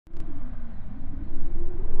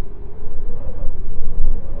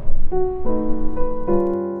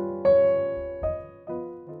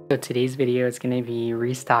Today's video is going to be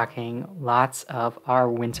restocking lots of our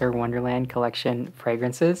Winter Wonderland Collection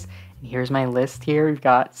fragrances. And here's my list here. We've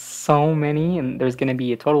got so many, and there's going to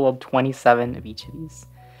be a total of 27 of each of these.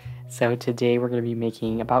 So today we're going to be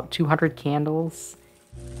making about 200 candles.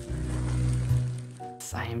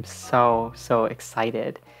 I am so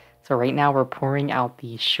excited. So right now we're pouring out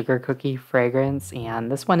the Sugar Cookie fragrance,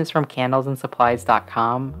 and this one is from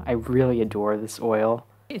candlesandSupplies.com. I really adore this oil.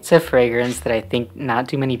 It's a fragrance that I think not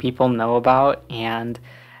too many people know about, and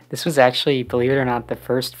this was actually, believe it or not, the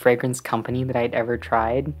first fragrance company that I'd ever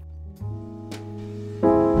tried.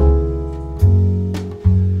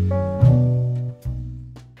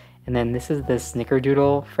 And then this is the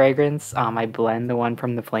Snickerdoodle fragrance. I blend the one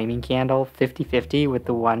from the Flaming Candle 50-50 with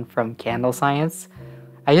the one from Candle Science.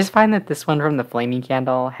 I just find that this one from the Flaming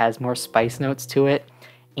Candle has more spice notes to it,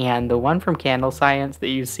 and the one from Candle Science that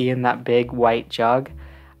you see in that big white jug,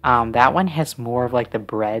 that one has more of like the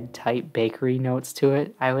bread type bakery notes to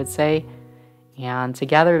it, I would say. And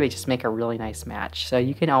together they just make a really nice match. So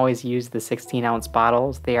you can always use the 16-ounce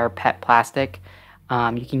bottles. They are PET plastic.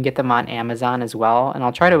 You can get them on Amazon as well. And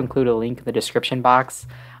I'll try to include a link in the description box.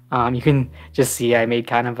 You can just see I made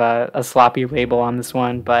kind of a sloppy label on this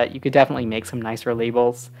one, but you could definitely make some nicer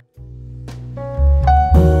labels.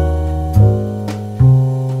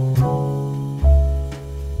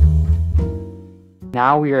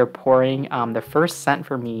 Now we are pouring the first scent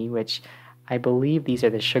for me, which I believe these are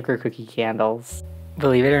the Sugar Cookie candles.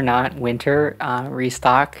 Believe it or not, winter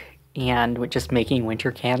restock, and with just making winter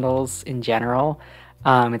candles in general,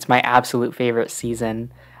 it's my absolute favorite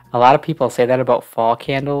season. A lot of people say that about fall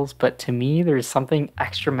candles, but to me there's something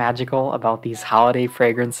extra magical about these holiday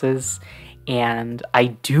fragrances, and I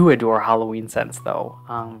do adore Halloween scents though,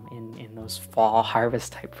 in those fall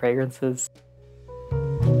harvest type fragrances.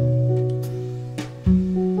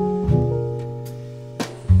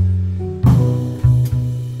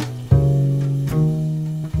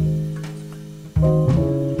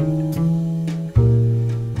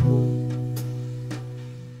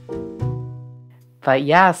 But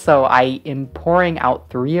yeah, so I am pouring out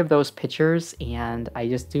 3 of those pitchers, and I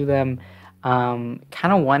just do them kind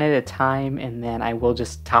of one at a time, and then I will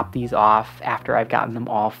just top these off after I've gotten them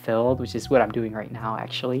all filled, which is what I'm doing right now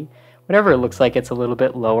actually. Whatever it looks like, it's a little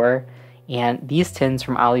bit lower. And these tins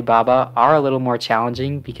from Alibaba are a little more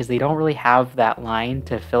challenging because they don't really have that line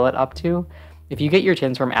to fill it up to. If you get your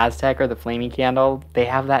tins from Aztec or the Flaming Candle, they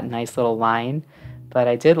have that nice little line. But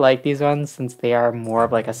I did like these ones since they are more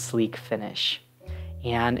of like a sleek finish.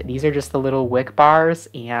 And these are just the little wick bars,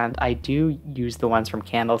 and I do use the ones from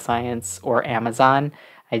Candle Science or Amazon.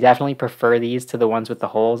 I definitely prefer these to the ones with the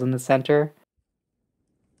holes in the center.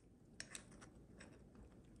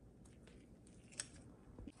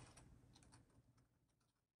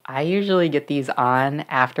 I usually get these on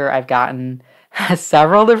after I've gotten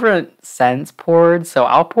several different scents poured, so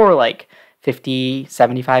I'll pour like 50,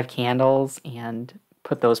 75 candles and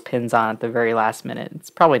put those pins on at the very last minute. It's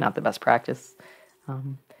probably not the best practice.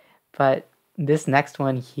 But this next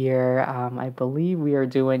one here, I believe we are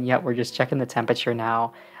doing, we're just checking the temperature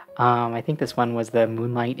now. I think this one was the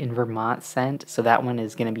Moonlight in Vermont scent, so that one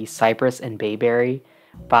is going to be Cypress and Bayberry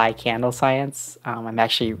by Candle Science. I'm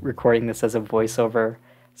actually recording this as a voiceover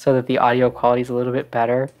so that the audio quality is a little bit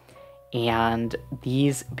better. And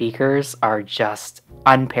these beakers are just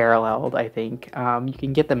unparalleled, I think. You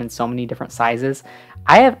can get them in so many different sizes.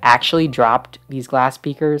 I have actually dropped these glass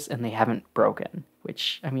beakers and they haven't broken,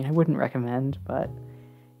 which, I mean, I wouldn't recommend, but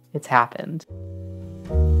it's happened.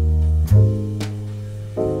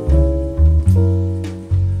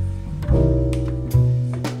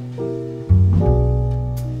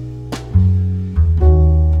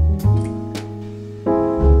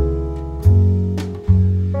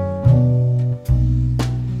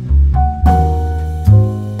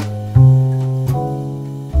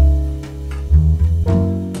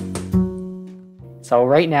 So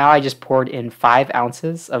right now I just poured in 5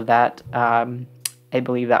 ounces of that. I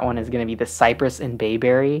believe that one is going to be the Cypress and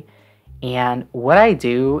Bayberry. And what I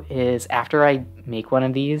do is after I make one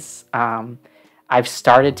of these, I've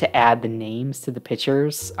started to add the names to the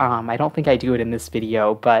pictures. I don't think I do it in this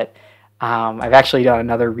video, but I've actually done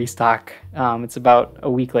another restock. It's about a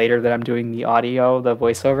week later that I'm doing the audio, the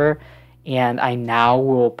voiceover. And I now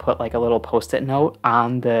will put like a little post-it note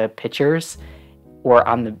on the pictures, or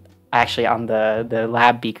on the the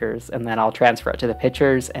lab beakers, and then I'll transfer it to the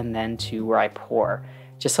pitchers and then to where I pour,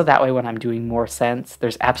 just so that way when I'm doing more scents,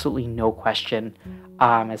 there's absolutely no question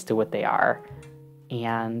as to what they are.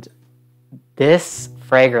 And this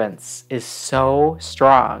fragrance is so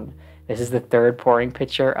strong. This is the 3rd pouring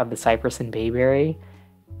pitcher of the Cypress and Bayberry.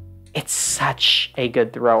 It's such a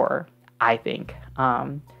good thrower, I think.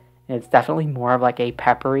 It's definitely more of like a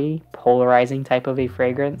peppery, polarizing type of a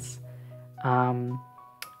fragrance.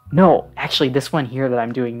 No, actually, this one here that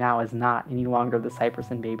I'm doing now is not any longer the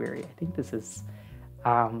cypress and bayberry. I think this is,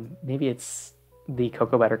 maybe it's the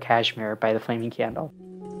cocoa butter cashmere by the Flaming Candle.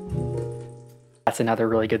 That's another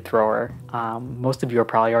really good thrower. Most of you are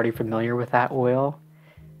probably already familiar with that oil.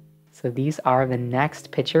 So these are the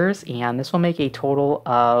next pitchers, and this will make a total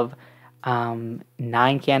of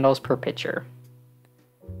 9 candles per pitcher.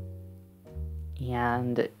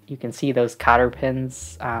 And you can see those cotter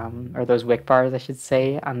pins, or those wick bars, I should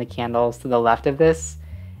say, on the candles to the left of this.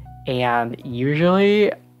 And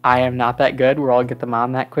usually I am not that good where I'll get them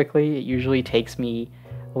on that quickly. It usually takes me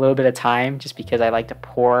a little bit of time just because I like to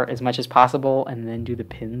pour as much as possible and then do the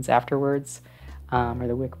pins afterwards, or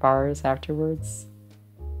the wick bars afterwards.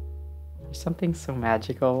 There's something so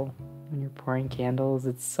magical when you're pouring candles.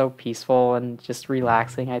 It's so peaceful and just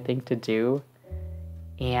relaxing, I think, to do.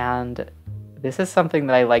 And this is something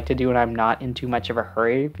that I like to do when I'm not in too much of a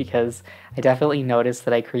hurry, because I definitely notice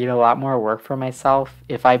that I create a lot more work for myself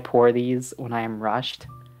if I pour these when I am rushed.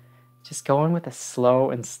 Just going with a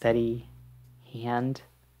slow and steady hand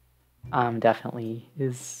definitely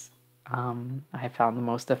is, I found the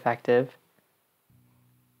most effective.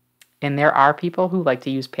 And there are people who like to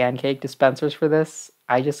use pancake dispensers for this.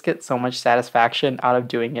 I just get so much satisfaction out of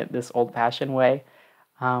doing it this old-fashioned way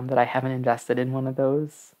that I haven't invested in one of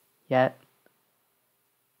those yet.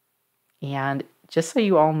 And just so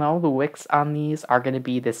you all know, the wicks on these are going to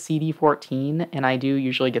be the CD14, and I do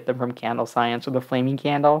usually get them from Candle Science or the Flaming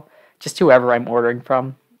Candle, just whoever I'm ordering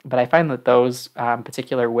from. But I find that those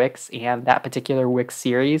particular wicks and that particular wick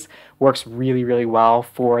series works really, really well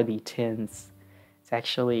for the tins. It's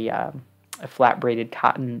actually a flat braided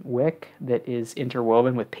cotton wick that is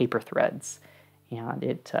interwoven with paper threads, and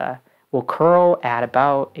it will curl at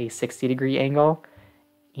about a 60-degree angle.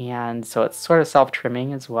 And so it's sort of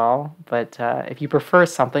self-trimming as well, but if you prefer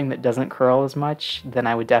something that doesn't curl as much, then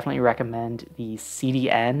I would definitely recommend the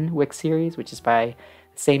CDN wick series, which is by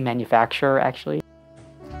the same manufacturer, actually.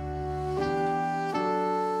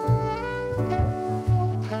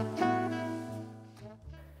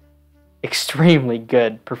 Extremely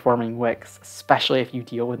good performing wicks, especially if you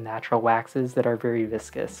deal with natural waxes that are very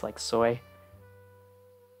viscous, like soy.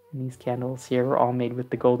 And these candles here are all made with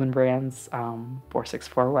the Golden Brands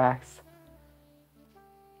 464 wax.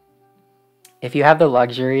 If you have the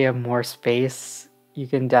luxury of more space, you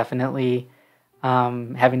can definitely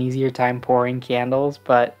have an easier time pouring candles,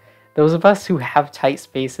 but those of us who have tight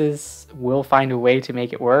spaces will find a way to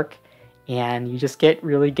make it work, and you just get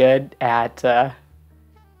really good at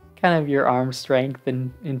kind of your arm strength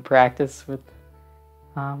in practice with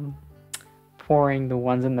pouring the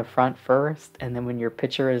ones in the front first, and then when your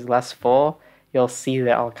pitcher is less full, you'll see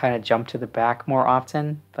that I'll kind of jump to the back more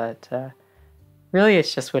often. But really,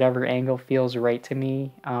 it's just whatever angle feels right to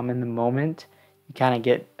me in the moment. You kind of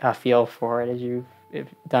get a feel for it as you've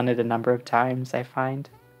done it a number of times, I find.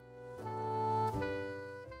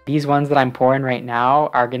 These ones that I'm pouring right now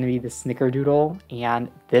are going to be the Snickerdoodle, and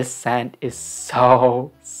this scent is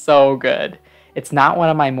so, so good. It's not one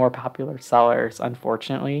of my more popular sellers,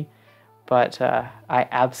 unfortunately, but I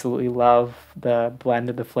absolutely love the blend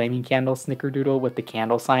of the Flaming Candle Snickerdoodle with the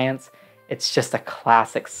Candle Science. It's just a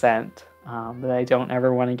classic scent that I don't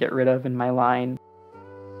ever want to get rid of in my line.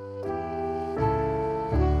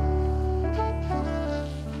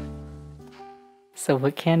 So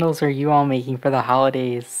what candles are you all making for the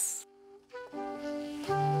holidays?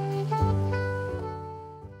 I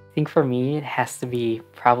think for me, it has to be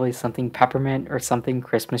probably something peppermint or something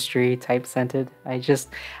Christmas tree type scented.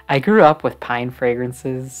 I grew up with pine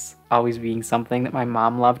fragrances always being something that my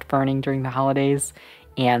mom loved burning during the holidays.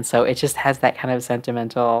 And so it just has that kind of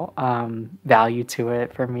sentimental value to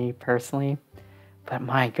it for me personally. But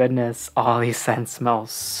my goodness, all these scents smell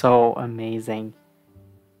so amazing.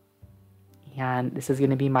 And this is going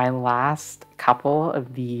to be my last couple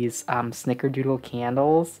of these Snickerdoodle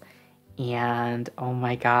candles. And oh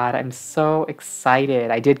my god, I'm so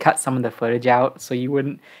excited. I did cut some of the footage out so you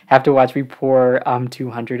wouldn't have to watch me pour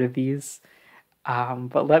 200 of these.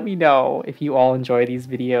 But let me know if you all enjoy these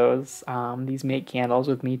videos, these make candles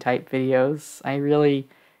with me type videos. I really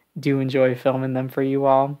do enjoy filming them for you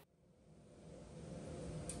all.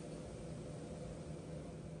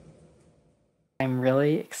 I'm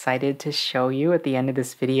really excited to show you at the end of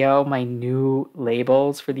this video my new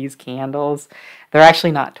labels for these candles. They're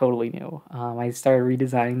actually not totally new. I started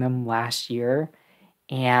redesigning them last year,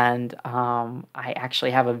 and I actually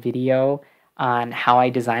have a video on how I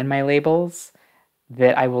design my labels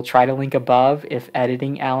that I will try to link above if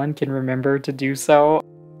editing Allen can remember to do so.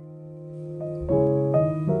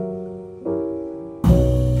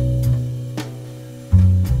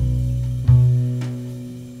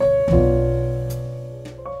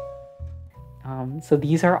 So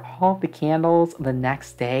these are all the candles the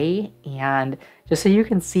next day, and just so you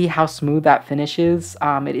can see how smooth that finishes,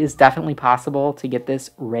 it is definitely possible to get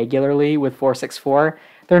this regularly with 464.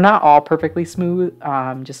 They're not all perfectly smooth,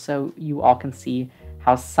 just so you all can see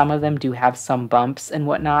how some of them do have some bumps and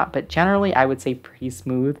whatnot, but generally I would say pretty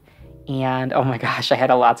smooth. And oh my gosh, I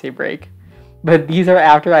had a latte break. But these are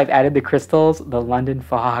after I've added the crystals. The London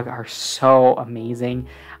Fog are so amazing.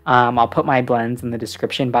 I'll put my blends in the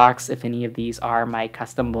description box if any of these are my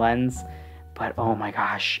custom blends. But oh my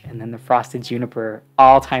gosh. And then the Frosted Juniper,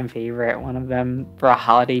 all-time favorite. One of them for a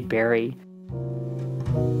holiday berry.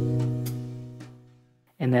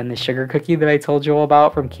 And then the sugar cookie that I told you all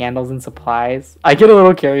about from Candles and Supplies. I get a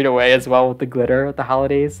little carried away as well with the glitter at the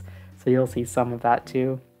holidays. So you'll see some of that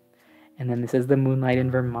too. And then this is the Moonlight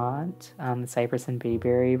in Vermont, the Cypress and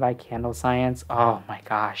Bayberry by Candle Science. Oh my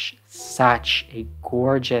gosh, such a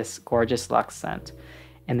gorgeous, gorgeous luxe scent.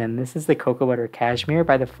 And then this is the Cocoa Butter Cashmere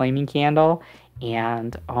by the Flaming Candle.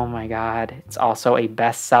 And oh my god, it's also a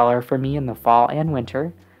bestseller for me in the fall and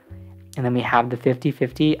winter. And then we have the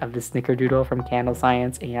 50/50 of the Snickerdoodle from Candle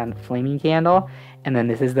Science and Flaming Candle. And then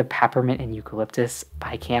this is the Peppermint and Eucalyptus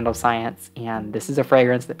by Candle Science. And this is a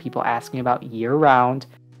fragrance that people ask me about year round.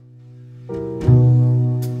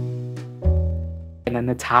 And then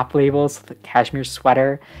the top labels, the Cashmere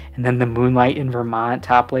Sweater, and then the Moonlight in Vermont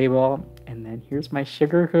top label. And then here's my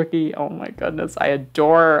sugar cookie. Oh my goodness, I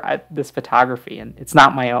adore this photography, and it's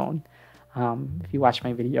not my own. If you watch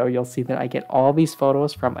my video, you'll see that I get all these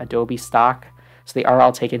photos from Adobe stock. So they are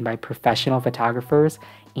all taken by professional photographers,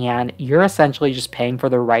 and you're essentially just paying for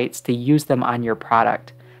the rights to use them on your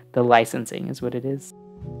product. The licensing is what it is.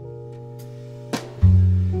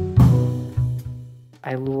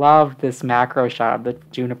 I love this macro shot of the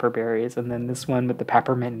juniper berries, and then this one with the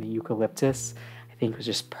peppermint and the eucalyptus, I think was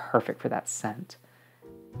just perfect for that scent.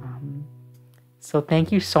 So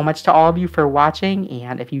thank you so much to all of you for watching,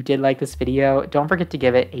 and if you did like this video, don't forget to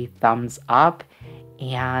give it a thumbs up,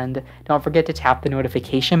 and don't forget to tap the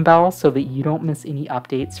notification bell so that you don't miss any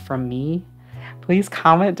updates from me. Please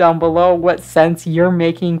comment down below what scents you're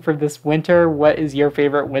making for this winter. What is your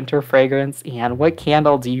favorite winter fragrance? And what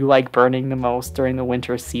candle do you like burning the most during the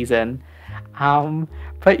winter season?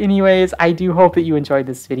 But anyways, I do hope that you enjoyed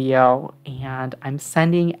this video. And I'm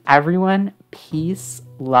sending everyone peace,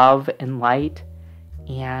 love, and light.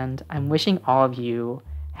 And I'm wishing all of you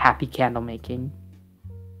happy candle making.